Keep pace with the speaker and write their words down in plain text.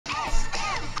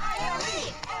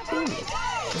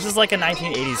This is like a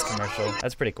 1980s commercial.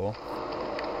 That's pretty cool.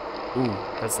 Ooh,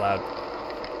 that's loud.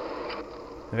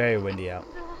 Very windy out.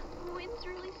 The wind's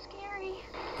really scary.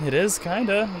 It is,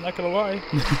 kinda. I'm not gonna lie. I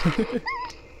can't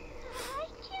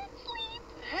sleep.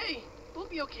 Hey, we'll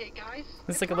be okay, guys.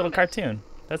 It's like a little cartoon.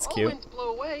 That's All cute. winds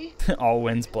blow away. All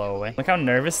winds blow away. Look how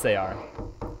nervous they are.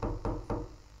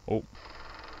 Oh.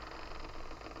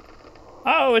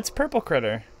 Oh, it's Purple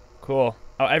Critter. Cool.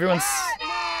 Oh, everyone's...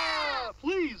 Catnap!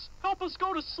 Please, help us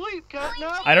go to sleep,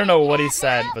 Catnap. I don't know what he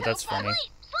said, but that's funny.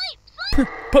 Sleep.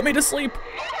 Put me to sleep!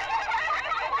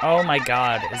 Oh my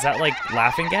god. Is that like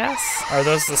laughing gas? Or are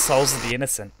those the souls of the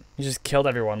innocent? You just killed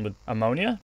everyone with ammonia?